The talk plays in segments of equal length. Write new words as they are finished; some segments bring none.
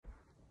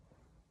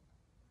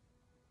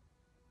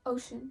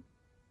Ocean,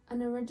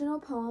 an original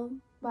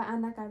poem by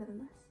Ana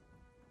Cárdenas.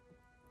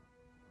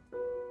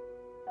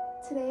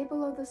 Today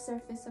below the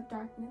surface of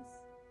darkness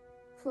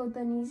flowed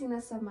the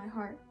uneasiness of my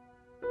heart,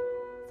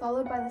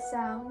 followed by the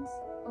sounds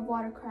of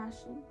water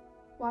crashing,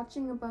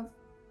 watching above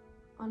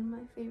on my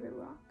favorite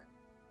rock.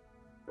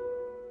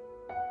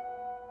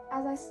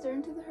 As I stare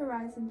into the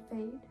horizon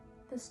fade,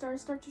 the stars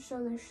start to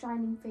show their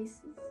shining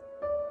faces.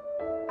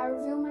 I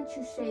reveal my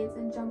true shades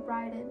and jump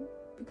right in,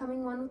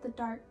 becoming one with the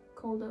dark,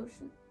 cold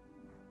ocean.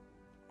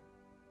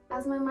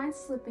 As my mind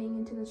slipping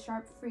into the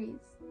sharp freeze,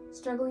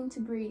 struggling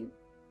to breathe,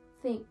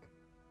 think,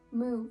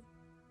 move,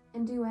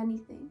 and do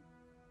anything.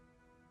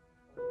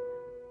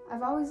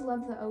 I've always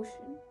loved the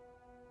ocean,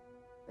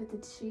 but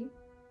did she?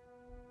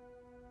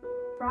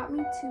 Brought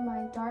me to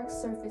my dark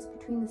surface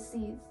between the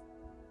seas.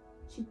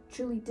 She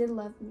truly did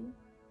love me,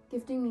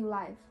 gifting me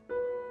life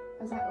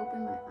as I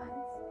opened my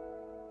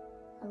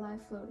eyes,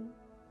 alive floating.